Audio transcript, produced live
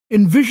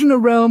Envision a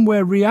realm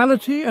where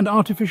reality and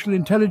artificial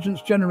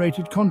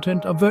intelligence-generated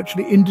content are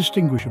virtually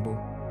indistinguishable.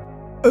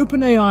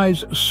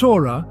 OpenAI's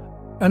Sora,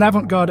 an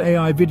avant-garde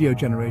AI video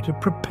generator,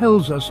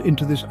 propels us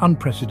into this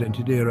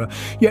unprecedented era.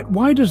 Yet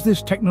why does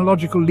this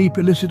technological leap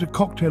elicit a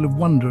cocktail of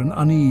wonder and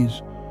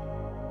unease?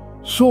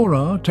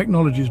 Sora,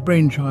 technology's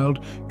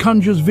brainchild,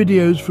 conjures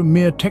videos from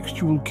mere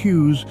textual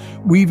cues,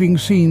 weaving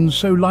scenes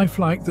so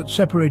lifelike that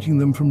separating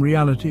them from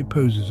reality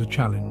poses a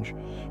challenge.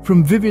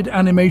 From vivid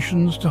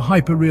animations to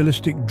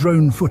hyper-realistic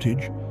drone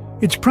footage,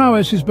 its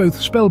prowess is both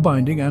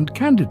spellbinding and,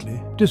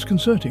 candidly,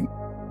 disconcerting.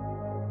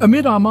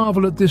 Amid our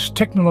marvel at this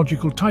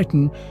technological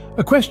titan,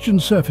 a question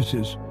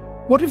surfaces.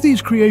 What if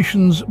these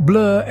creations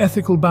blur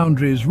ethical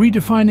boundaries,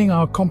 redefining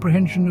our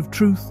comprehension of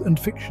truth and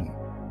fiction?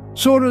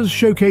 Sora's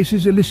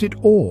showcases elicit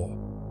awe,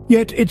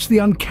 yet it's the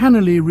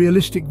uncannily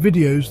realistic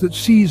videos that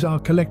seize our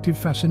collective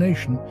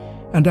fascination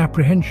and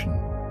apprehension.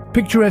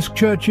 Picturesque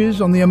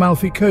churches on the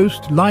Amalfi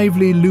Coast,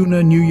 lively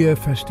Lunar New Year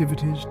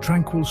festivities,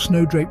 tranquil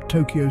snow-draped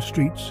Tokyo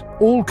streets,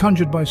 all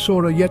conjured by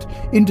Sora yet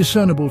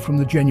indiscernible from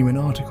the genuine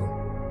article.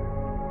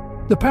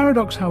 The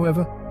paradox,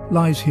 however,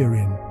 lies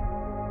herein.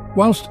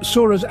 Whilst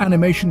Sora's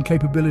animation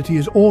capability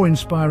is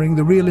awe-inspiring,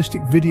 the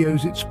realistic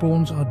videos it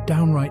spawns are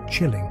downright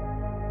chilling.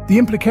 The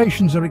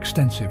implications are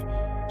extensive,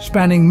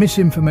 spanning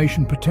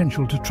misinformation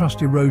potential to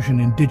trust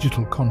erosion in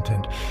digital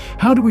content.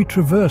 How do we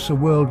traverse a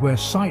world where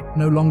sight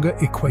no longer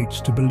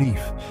equates to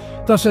belief?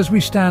 Thus, as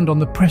we stand on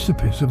the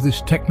precipice of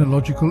this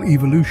technological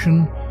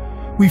evolution,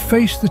 we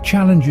face the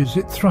challenges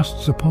it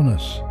thrusts upon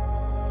us.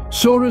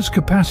 Sora's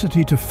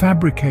capacity to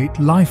fabricate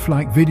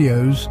lifelike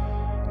videos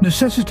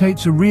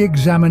necessitates a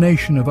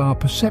re-examination of our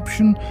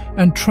perception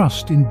and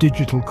trust in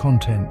digital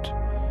content.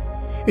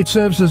 It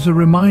serves as a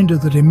reminder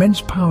that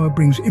immense power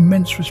brings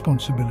immense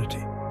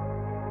responsibility.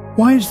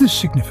 Why is this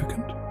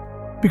significant?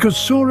 Because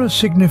Sora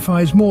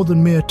signifies more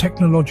than mere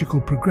technological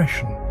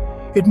progression.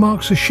 It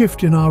marks a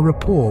shift in our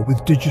rapport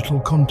with digital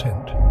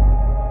content.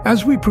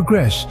 As we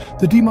progress,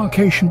 the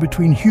demarcation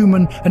between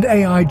human and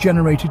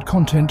AI-generated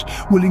content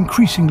will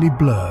increasingly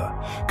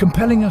blur,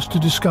 compelling us to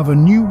discover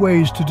new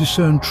ways to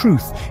discern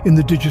truth in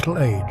the digital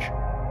age.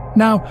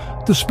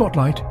 Now, the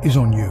spotlight is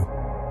on you.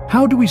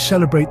 How do we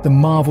celebrate the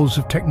marvels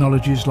of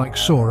technologies like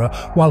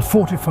Sora while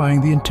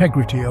fortifying the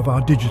integrity of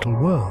our digital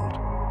world?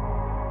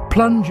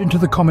 Plunge into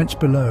the comments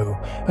below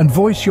and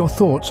voice your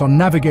thoughts on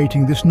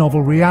navigating this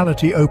novel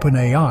reality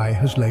OpenAI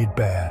has laid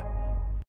bare.